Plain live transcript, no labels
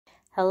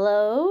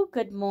Hello,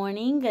 good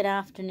morning, good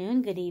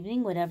afternoon, good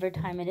evening, whatever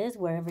time it is,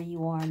 wherever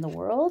you are in the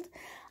world.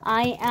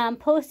 I am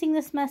posting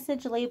this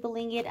message,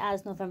 labeling it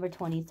as November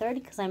 23rd,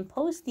 because I'm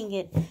posting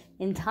it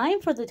in time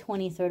for the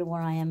 23rd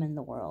where I am in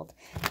the world.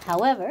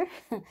 However,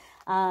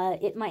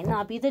 it might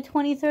not be the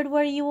 23rd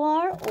where you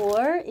are,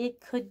 or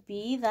it could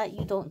be that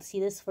you don't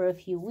see this for a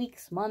few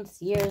weeks,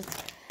 months, years.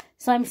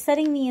 So I'm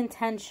setting the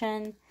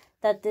intention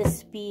that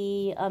this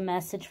be a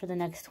message for the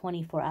next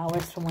 24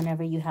 hours from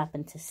whenever you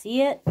happen to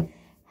see it.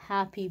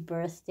 Happy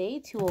birthday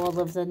to all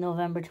of the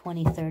November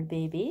 23rd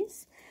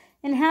babies.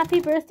 And happy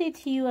birthday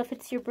to you if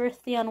it's your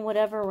birthday on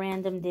whatever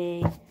random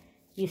day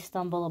you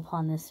stumble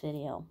upon this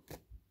video.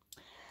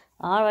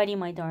 Alrighty,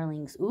 my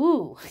darlings.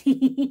 Ooh.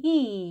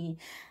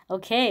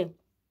 Okay.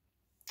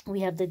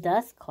 We have the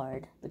Death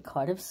card, the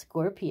card of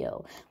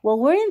Scorpio. Well,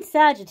 we're in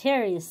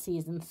Sagittarius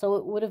season, so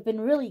it would have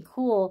been really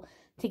cool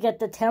to get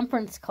the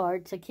Temperance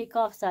card to kick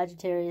off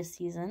Sagittarius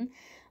season.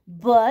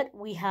 But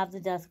we have the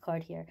Death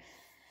card here.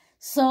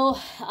 So,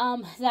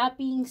 that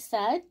being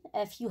said,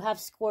 if you have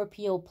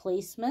Scorpio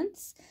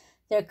placements,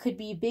 there could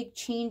be big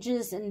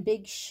changes and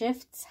big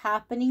shifts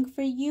happening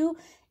for you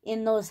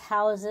in those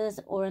houses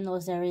or in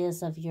those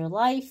areas of your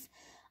life.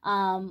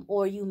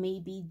 Or you may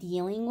be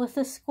dealing with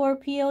a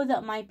Scorpio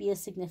that might be a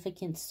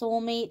significant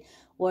soulmate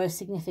or a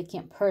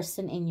significant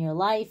person in your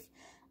life.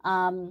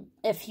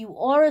 If you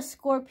are a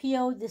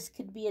Scorpio, this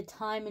could be a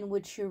time in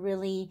which you're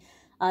really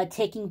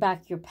taking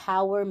back your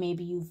power.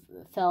 Maybe you've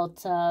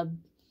felt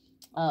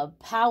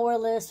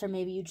powerless, or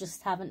maybe you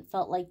just haven't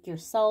felt like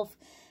yourself.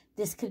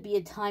 This could be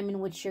a time in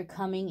which you're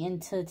coming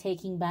into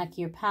taking back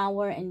your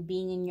power and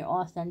being in your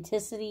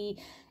authenticity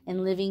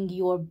and living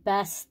your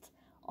best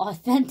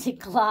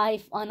authentic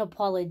life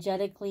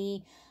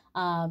unapologetically,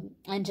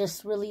 and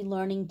just really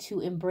learning to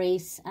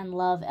embrace and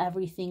love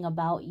everything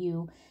about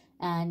you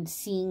and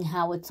seeing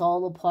how it's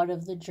all a part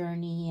of the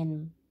journey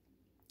and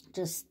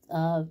just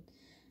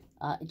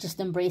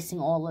embracing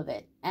all of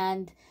it.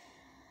 And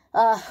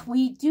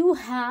we do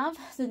have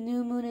the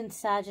new moon in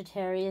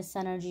Sagittarius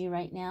energy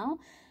right now.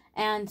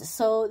 And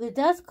so the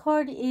Death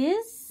card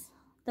is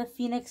the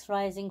Phoenix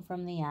rising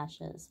from the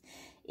ashes.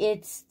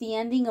 It's the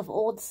ending of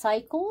old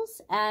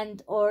cycles,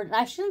 or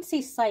I shouldn't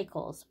say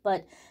cycles,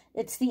 but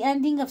it's the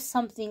ending of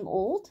something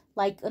old,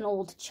 like an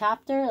old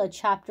chapter. A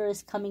chapter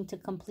is coming to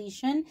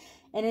completion,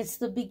 and it's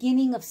the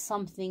beginning of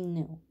something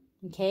new.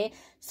 Okay?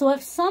 So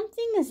if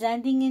something is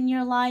ending in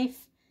your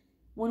life,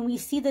 when we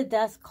see the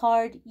Death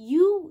card,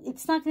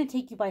 it's not going to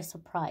take you by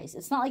surprise.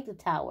 It's not like the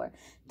Tower.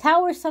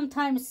 Tower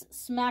sometimes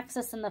smacks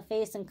us in the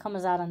face and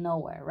comes out of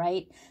nowhere,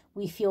 right?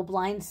 We feel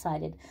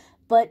blindsided.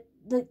 But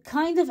the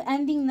kind of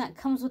ending that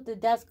comes with the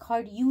Death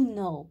card,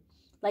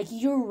 like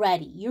you're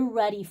ready. You're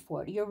ready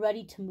for it. You're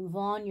ready to move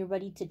on. You're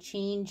ready to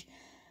change.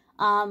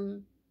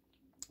 But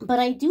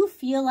I do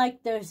feel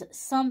like there's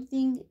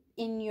something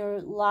in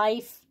your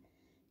life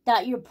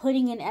that you're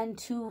putting an end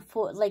to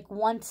for like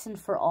once and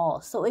for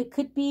all. So it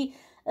could be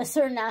a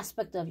certain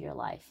aspect of your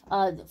life.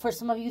 For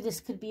some of you,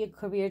 this could be a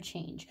career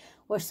change,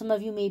 or some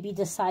of you may be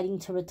deciding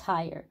to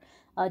retire,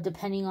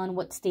 depending on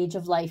what stage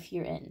of life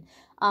you're in.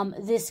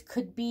 This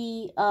could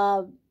be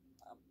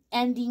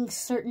ending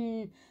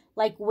certain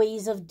like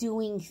ways of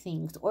doing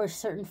things, or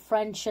certain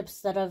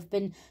friendships that have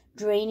been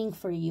draining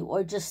for you,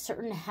 or just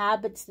certain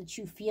habits that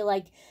you feel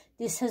like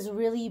this has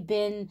really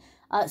been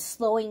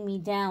slowing me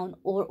down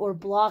or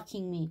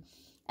blocking me.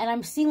 And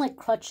I'm seeing like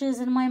crutches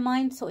in my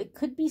mind, so it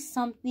could be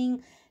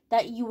something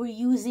that you were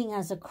using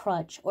as a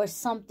crutch, or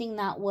something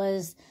that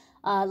was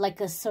like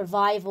a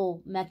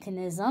survival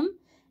mechanism,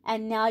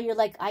 and now you're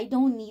like, I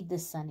don't need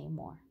this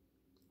anymore,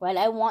 right?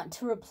 I want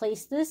to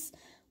replace this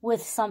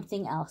with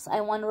something else.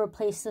 I want to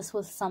replace this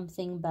with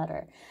something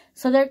better.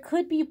 So there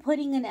could be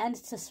putting an end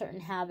to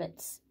certain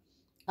habits.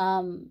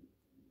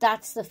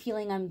 That's the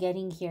feeling I'm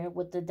getting here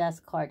with the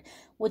Death card.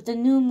 With the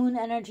new moon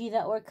energy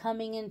that we're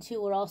coming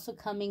into, we're also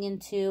coming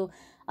into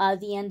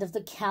the end of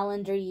the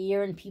calendar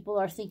year, and people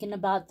are thinking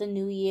about the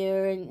new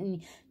year,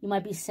 and you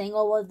might be saying,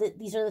 oh, well,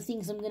 these are the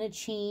things I'm going to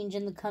change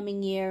in the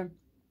coming year.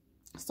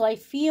 So I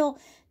feel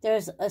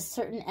there's a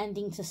certain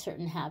ending to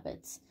certain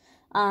habits.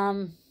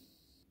 I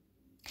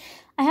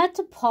had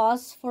to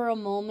pause for a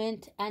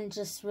moment and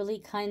just really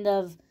kind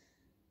of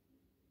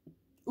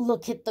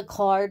look at the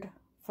card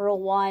for a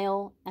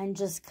while and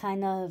just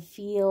kind of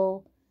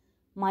feel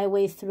my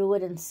way through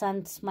it and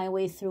sense my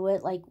way through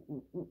it, like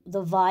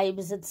the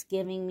vibes it's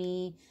giving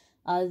me,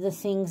 the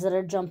things that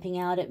are jumping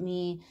out at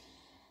me.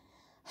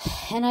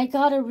 And I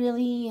got a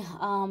really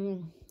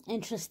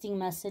interesting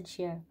message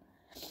here.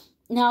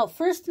 Now,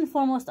 first and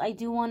foremost, I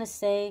do want to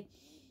say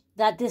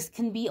that this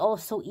can be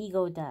also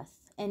ego death.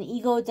 And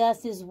ego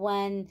death is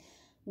when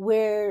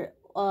we're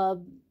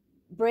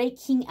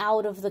breaking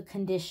out of the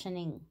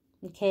conditioning,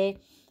 okay?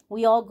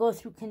 We all go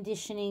through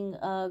conditioning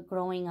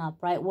growing up,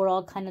 right? We're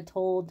all kind of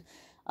told,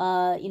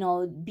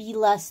 be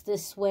less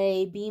this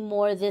way, be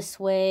more this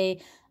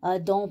way,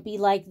 don't be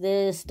like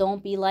this,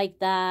 don't be like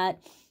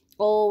that.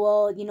 oh,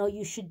 well, you know,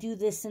 you should do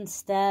this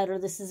instead, or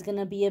this is going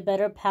to be a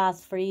better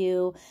path for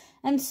you.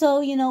 And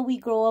so, you know, we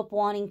grow up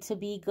wanting to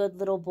be good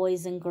little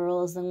boys and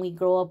girls, and we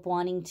grow up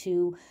wanting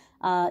to,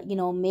 you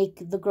know,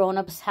 make the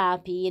grown-ups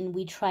happy, and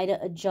we try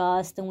to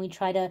adjust, and we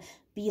try to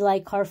be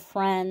like our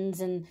friends.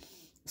 And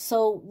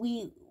so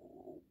we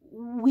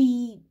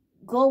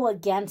go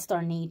against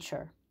our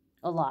nature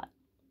a lot,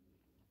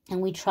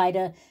 and we try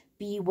to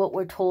be what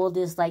we're told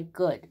is like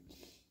good,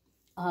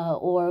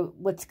 or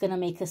what's going to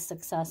make us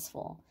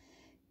successful.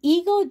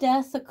 Ego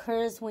death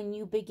occurs when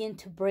you begin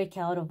to break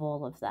out of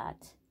all of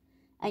that,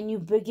 and you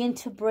begin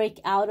to break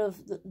out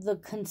of the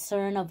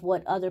concern of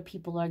what other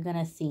people are going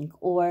to think,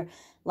 or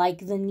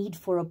like the need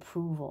for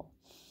approval.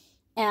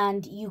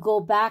 And you go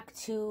back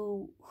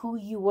to who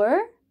you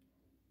were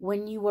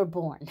when you were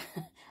born,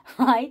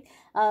 right?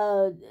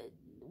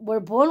 We're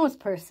born with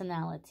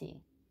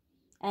personality.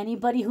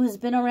 Anybody who's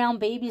been around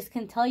babies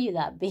can tell you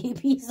that.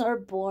 Babies are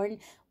born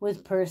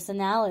with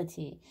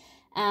personality.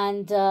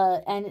 And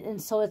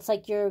so it's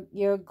like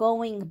you're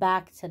going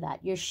back to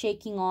that. You're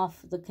shaking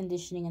off the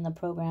conditioning and the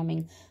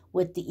programming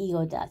with the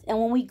ego death. And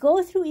when we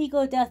go through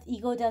ego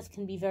death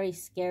can be very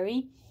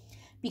scary,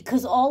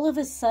 because all of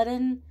a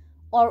sudden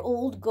our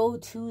old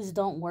go-tos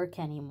don't work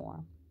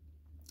anymore.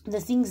 The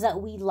things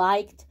that we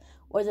liked,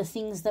 or the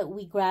things that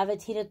we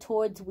gravitated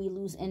towards, we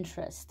lose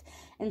interest.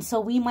 And so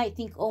we might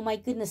think, oh my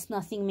goodness,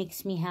 nothing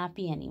makes me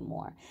happy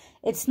anymore.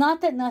 It's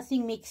not that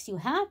nothing makes you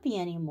happy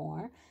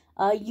anymore.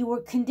 You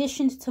were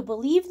conditioned to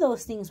believe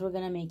those things were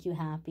going to make you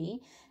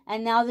happy.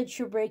 And now that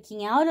you're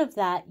breaking out of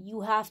that,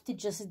 you have to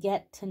just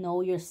get to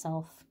know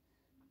yourself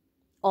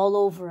all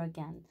over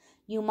again.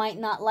 You might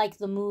not like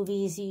the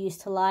movies you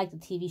used to like, the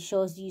TV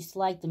shows you used to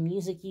like, the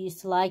music you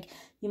used to like.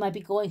 You might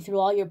be going through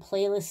all your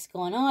playlists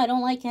going, oh, I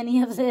don't like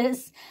any of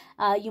this.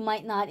 You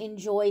might not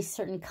enjoy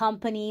certain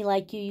company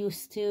like you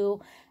used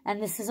to.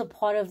 And this is a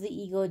part of the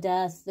ego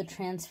death, the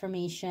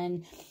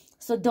transformation.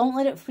 So don't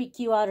let it freak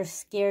you out or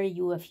scare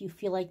you if you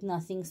feel like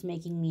nothing's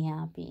making me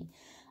happy.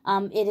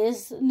 It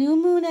is new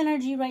moon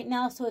energy right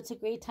now, so it's a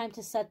great time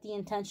to set the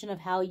intention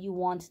of how you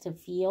want to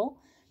feel.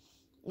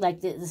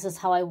 Like, this is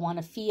how I want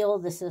to feel.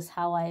 This is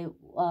how I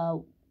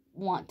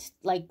want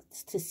like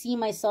to see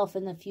myself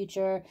in the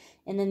future,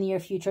 in the near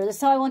future. This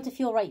is how I want to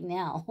feel right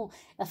now.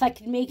 If I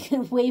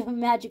could wave a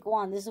magic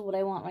wand, this is what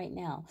I want right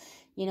now.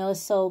 You know,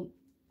 so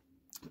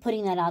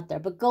putting that out there.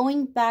 But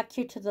going back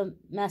here to the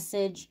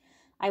message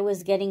I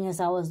was getting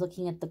as I was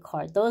looking at the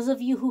card. Those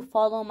of you who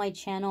follow my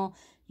channel,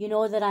 you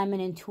know that I'm an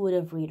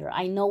intuitive reader.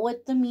 I know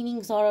what the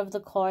meanings are of the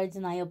cards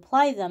and I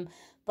apply them,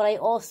 but I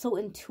also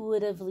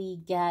intuitively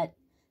get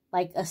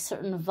like a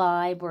certain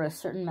vibe or a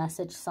certain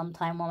message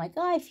sometime where I'm like,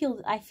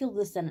 oh, I feel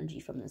this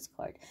energy from this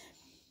card.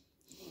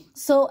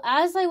 So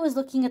as I was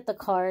looking at the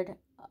card,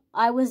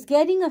 I was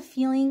getting a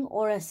feeling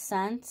or a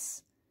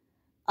sense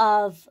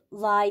of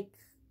like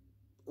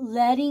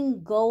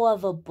letting go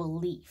of a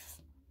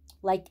belief,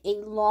 like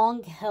a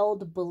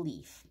long-held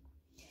belief.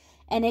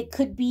 And it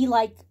could be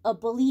like a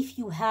belief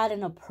you had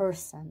in a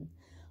person,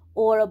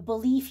 or a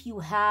belief you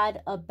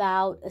had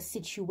about a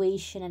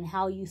situation and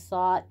how you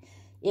thought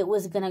it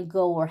was going to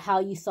go, or how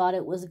you thought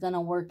it was going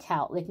to work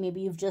out. Like maybe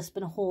you've just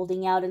been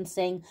holding out and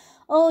saying,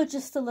 oh,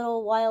 just a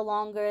little while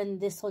longer and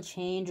this will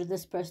change, or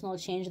this person will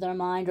change their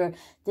mind, or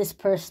this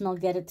person will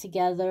get it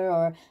together,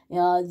 or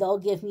they'll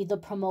give me the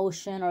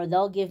promotion, or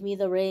they'll give me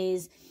the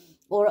raise.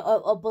 Or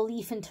a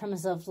belief in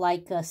terms of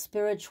like a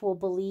spiritual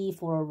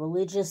belief or a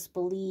religious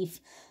belief,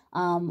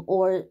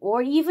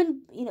 or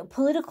even, you know,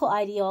 political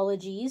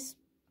ideologies,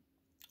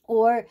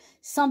 or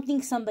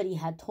something somebody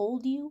had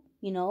told you,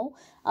 you know,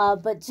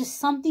 but just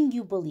something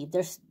you believe.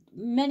 There's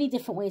many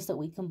different ways that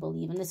we can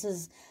believe, and this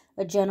is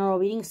a general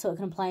reading, so it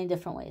can apply in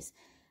different ways.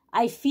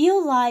 I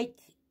feel like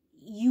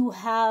you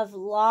have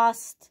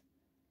lost,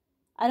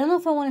 I don't know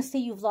if I want to say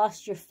you've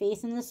lost your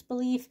faith in this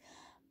belief,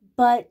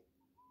 but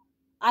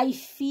I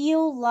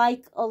feel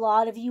like a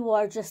lot of you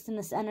are just in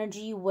this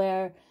energy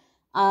where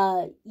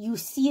you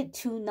see it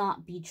to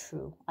not be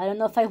true. I don't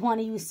know if I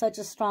want to use such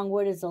a strong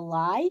word as a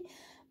lie,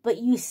 but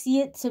you see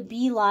it to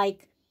be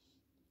like,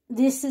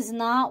 this is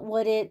not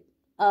what it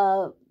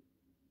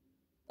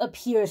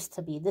appears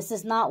to be. This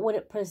is not what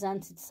it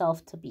presents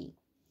itself to be.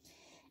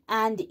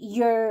 And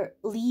you're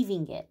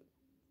leaving it.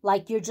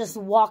 Like you're just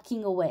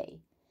walking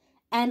away.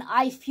 And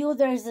I feel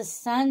there's a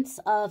sense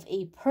of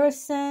a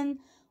person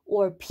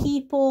or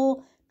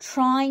people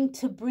trying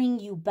to bring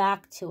you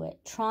back to it,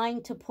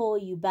 trying to pull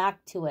you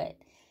back to it.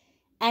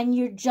 And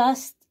you're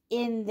just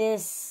in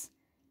this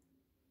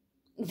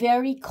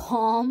very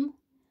calm,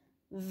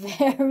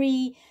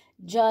 very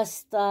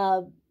just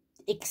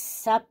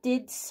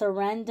accepted,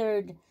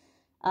 surrendered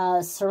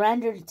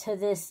to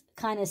this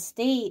kind of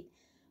state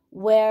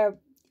where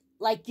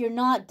like you're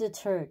not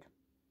deterred.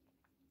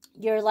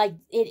 You're like,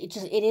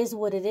 it is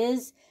what it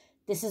is.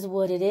 This is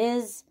what it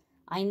is.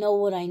 I know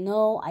what I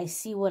know. I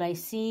see what I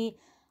see.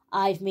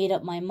 I've made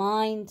up my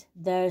mind.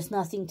 There's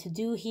nothing to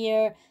do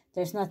here.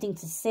 There's nothing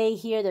to say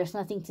here. There's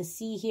nothing to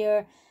see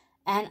here.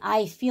 And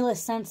I feel a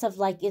sense of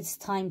like, it's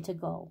time to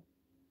go.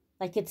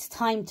 Like it's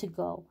time to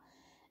go.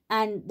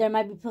 And there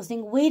might be people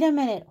saying, wait a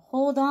minute,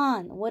 hold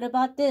on. What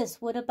about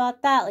this? What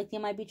about that? Like they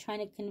might be trying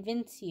to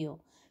convince you,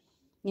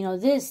 you know,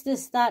 this,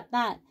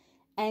 that.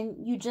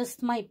 And you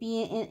just might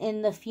be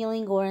in the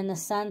feeling or in the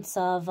sense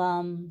of,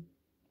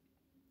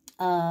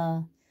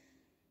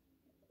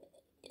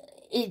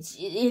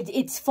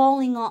 it's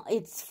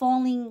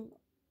falling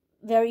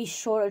very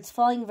short. It's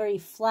falling very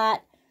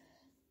flat.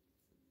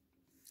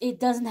 It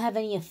doesn't have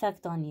any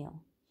effect on you.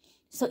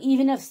 So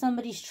even if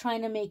somebody's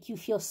trying to make you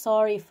feel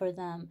sorry for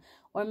them,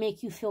 or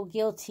make you feel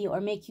guilty, or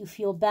make you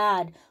feel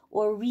bad,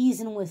 or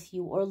reason with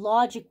you, or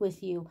logic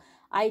with you,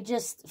 I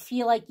just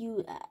feel like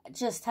you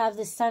just have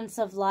this sense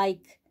of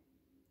like,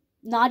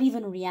 not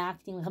even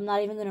reacting. Like, I'm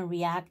not even going to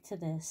react to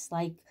this.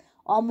 Like,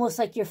 almost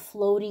like you're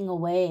floating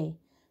away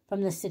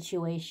from the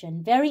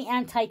situation. Very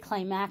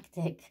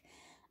anticlimactic,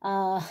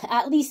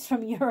 at least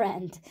from your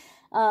end.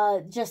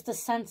 Just a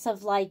sense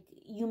of like,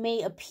 you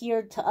may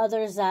appear to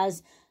others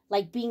as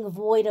like being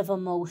void of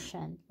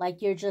emotion,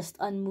 like you're just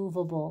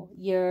unmovable.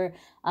 You're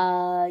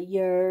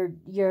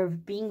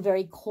being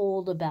very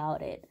cold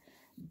about it,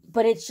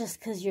 but it's just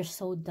because you're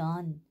so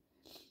done.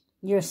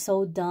 You're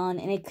so done,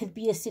 and it could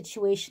be a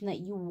situation that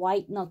you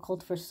white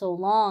knuckled for so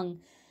long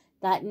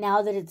that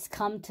now that it's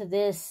come to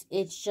this,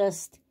 it's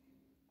just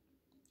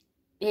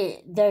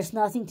there's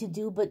nothing to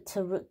do but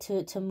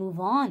to move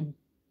on.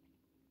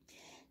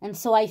 And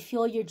so I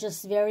feel you're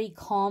just very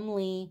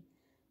calmly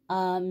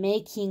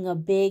making a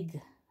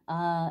big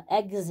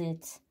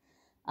exit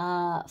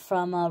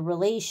from a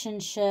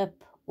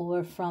relationship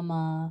or from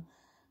a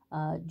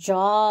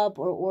job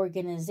or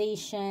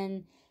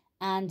organization,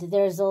 and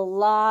there's a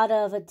lot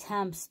of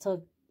attempts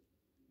to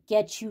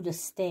get you to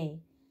stay,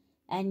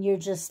 and you're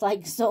just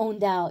like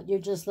zoned out. You're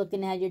just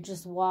looking at, you're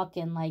just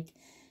walking, like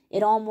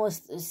it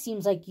almost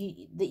seems like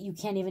you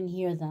can't even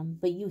hear them,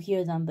 but you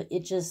hear them, but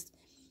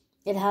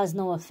it has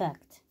no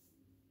effect.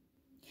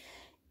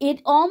 It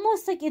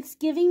almost like it's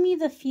giving me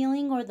the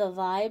feeling or the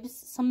vibes.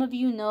 Some of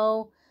you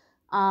know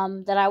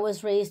that I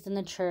was raised in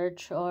the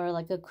church or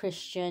like a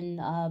Christian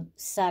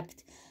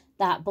sect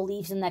that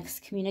believes in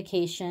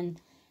excommunication.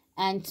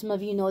 And some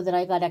of you know that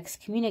I got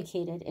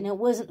excommunicated. And it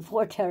wasn't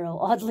for tarot,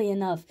 oddly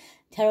enough.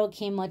 Tarot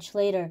came much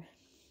later.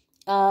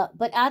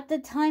 But at the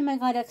time I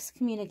got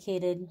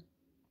excommunicated,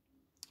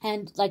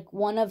 and like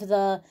one of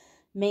the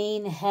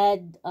main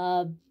head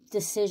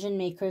decision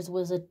makers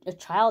was a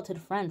childhood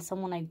friend,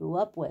 someone I grew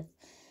up with.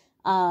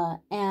 You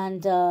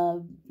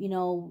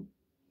know,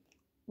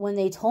 when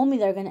they told me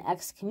they're going to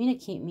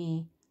excommunicate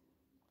me,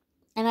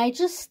 and I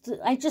just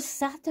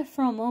sat there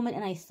for a moment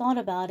and I thought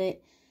about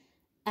it,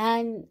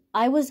 and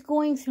I was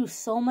going through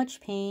so much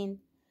pain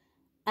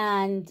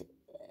and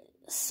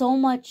so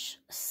much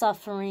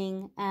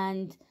suffering,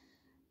 and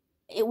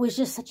it was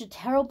just such a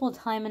terrible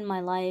time in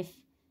my life.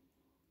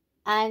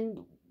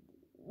 And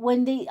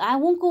when I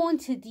won't go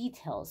into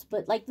details,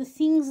 but like the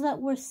things that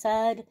were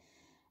said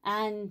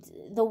and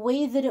the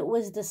way that it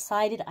was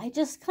decided, I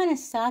just kind of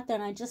sat there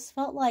and I just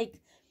felt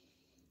like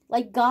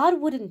God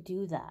wouldn't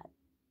do that.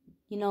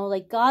 You know,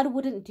 like God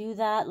wouldn't do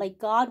that. Like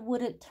God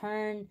wouldn't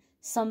turn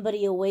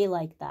somebody away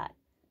like that.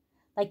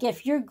 Like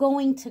if you're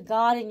going to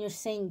God and you're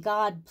saying,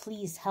 God,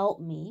 please help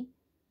me,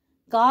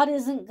 God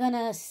isn't going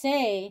to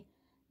say,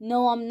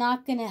 no, I'm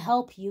not going to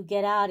help you,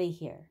 get out of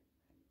here.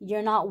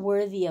 You're not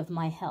worthy of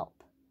my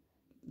help.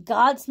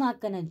 God's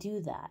not going to do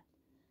that.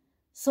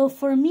 So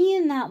for me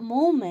in that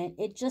moment,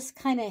 it just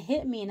kind of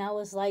hit me, and I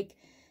was like,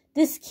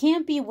 this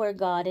can't be where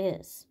God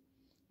is,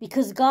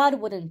 because God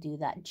wouldn't do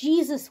that.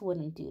 Jesus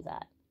wouldn't do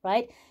that,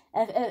 right?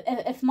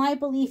 If my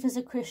belief is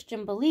a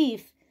Christian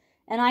belief,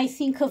 and I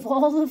think of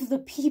all of the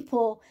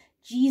people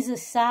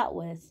Jesus sat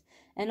with,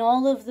 and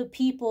all of the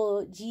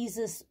people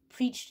Jesus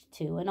preached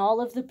to, and all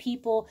of the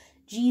people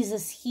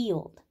Jesus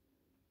healed,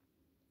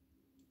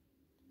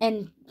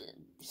 and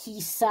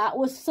he sat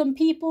with some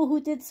people who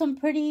did some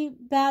pretty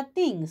bad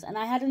things, and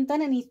I hadn't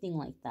done anything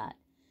like that.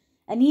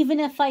 And even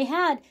if I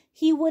had,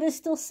 he would have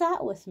still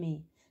sat with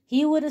me.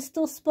 He would have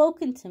still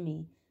spoken to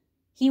me.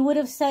 He would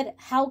have said,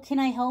 how can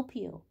I help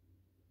you?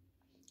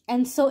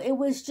 And so it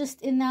was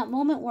just in that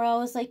moment where I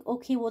was like,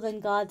 okay, well then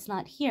God's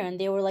not here. And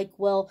they were like,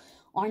 well,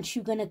 aren't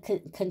you going to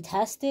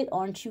contest it?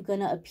 Aren't you going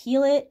to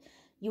appeal it?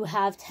 You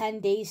have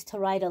 10 days to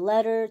write a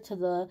letter to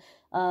the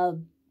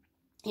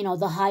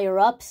the higher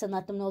ups and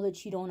let them know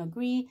that you don't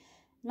agree.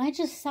 And I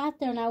just sat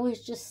there and I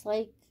was just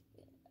like,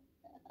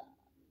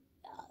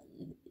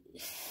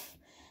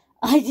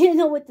 I didn't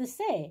know what to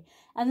say.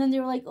 And then they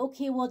were like,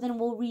 okay, well then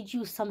we'll read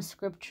you some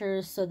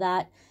scriptures so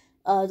that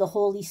the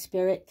Holy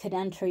Spirit could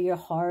enter your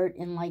heart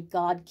and like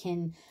God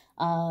can,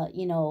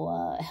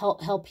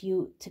 help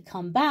you to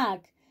come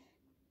back.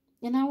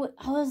 And I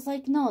was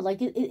like, no,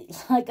 like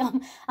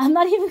I'm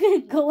not even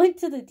going to go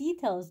into the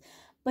details.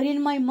 But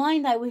in my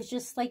mind, I was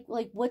just like,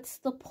 what's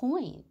the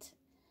point?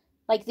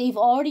 Like, they've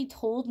already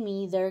told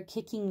me they're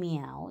kicking me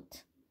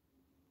out.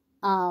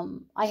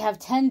 I have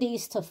 10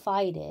 days to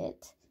fight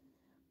it.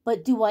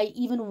 But do I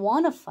even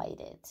want to fight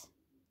it?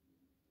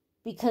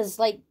 Because,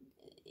 like,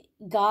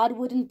 God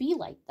wouldn't be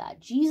like that.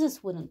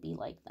 Jesus wouldn't be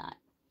like that.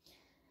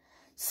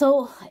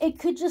 So it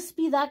could just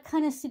be that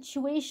kind of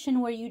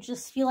situation where you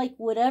just feel like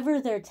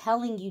whatever they're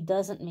telling you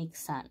doesn't make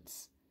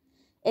sense.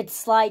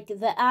 It's like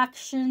the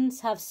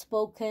actions have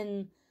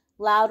spoken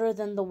louder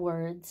than the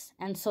words.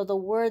 And so the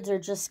words are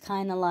just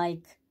kind of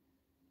like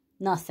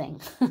nothing.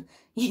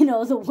 You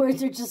know, the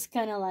words are just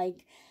kind of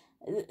like,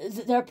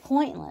 they're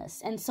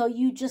pointless. And so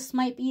you just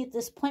might be at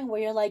this point where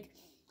you're like,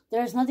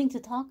 there's nothing to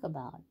talk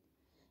about.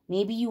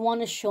 Maybe you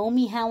want to show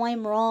me how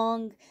I'm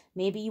wrong.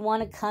 Maybe you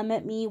want to come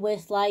at me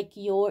with like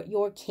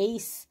your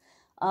case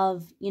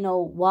of, you know,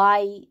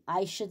 why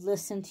I should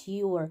listen to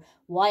you, or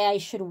why I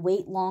should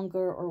wait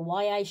longer, or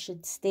why I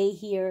should stay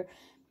here.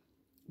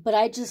 But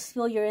I just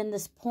feel you're in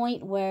this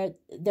point where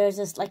there's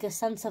this like a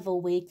sense of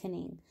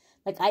awakening.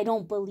 Like, I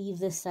don't believe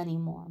this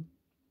anymore.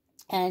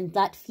 And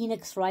that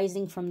phoenix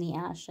rising from the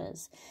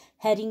ashes,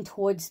 heading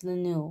towards the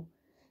new,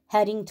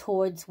 heading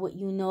towards what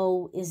you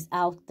know is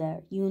out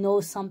there. You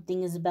know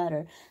something is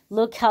better.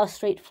 Look how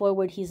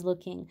straightforward he's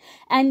looking.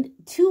 And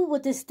two,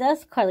 with this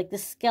death card, like the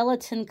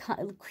skeleton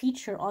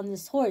creature on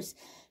this horse,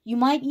 you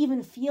might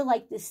even feel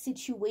like this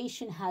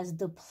situation has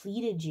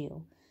depleted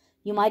you.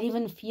 You might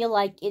even feel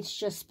like it's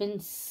just been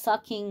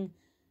sucking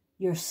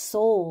your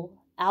soul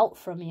out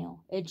from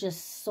you. It's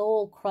just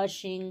soul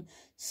crushing,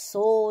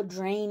 soul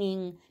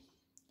draining.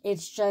 It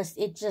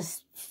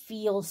just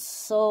feels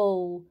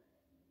so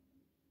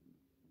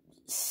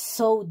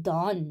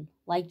done.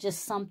 Like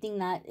just something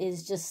that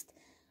is just,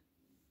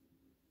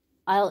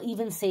 I'll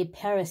even say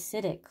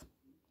parasitic,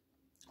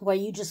 where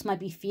you just might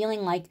be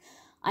feeling like,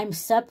 I'm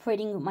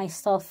separating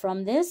myself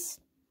from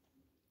this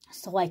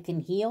so I can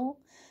heal,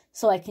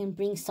 so I can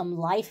bring some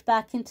life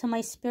back into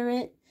my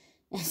spirit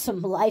and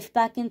some life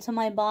back into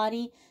my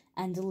body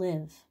and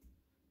live.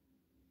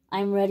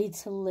 I'm ready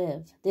to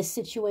live. This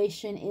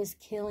situation is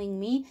killing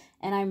me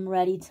and I'm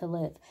ready to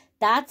live.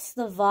 That's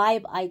the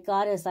vibe I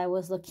got as I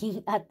was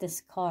looking at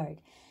this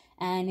card.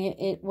 And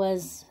it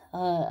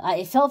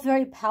felt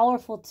very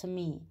powerful to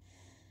me.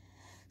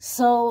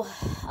 So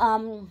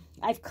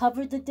I've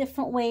covered the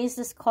different ways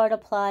this card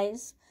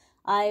applies.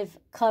 I've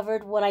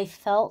covered what I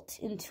felt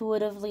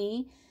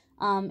intuitively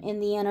in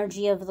the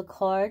energy of the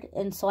card.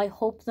 And so I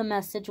hope the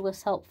message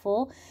was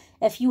helpful.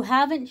 If you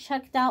haven't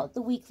checked out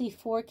the weekly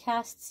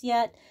forecasts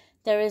yet,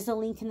 there is a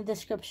link in the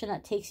description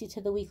that takes you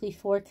to the weekly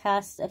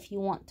forecasts if you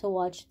want to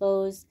watch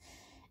those.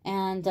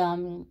 And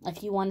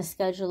if you want to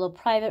schedule a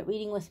private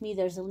reading with me,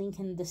 there's a link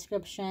in the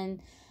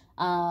description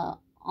on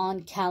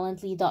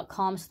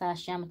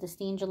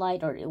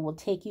calendly.com/amethystangelite, or it will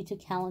take you to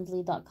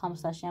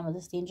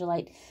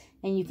calendly.com/amethystangelite,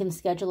 and you can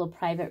schedule a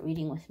private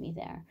reading with me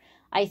there.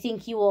 I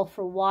thank you all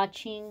for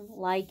watching,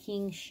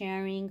 liking,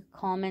 sharing,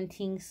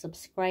 commenting,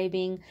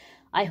 subscribing.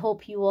 I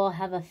hope you all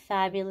have a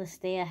fabulous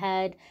day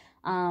ahead.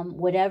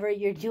 Whatever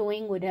you're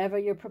doing, whatever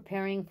you're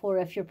preparing for,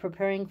 if you're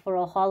preparing for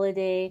a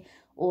holiday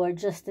or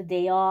just a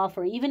day off,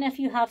 or even if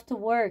you have to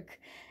work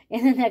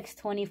in the next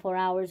 24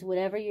 hours,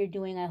 whatever you're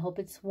doing, I hope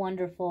it's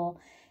wonderful.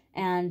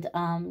 And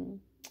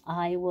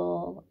I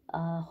will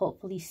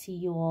hopefully see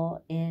you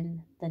all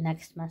in the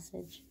next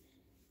message.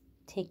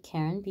 Take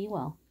care and be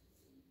well.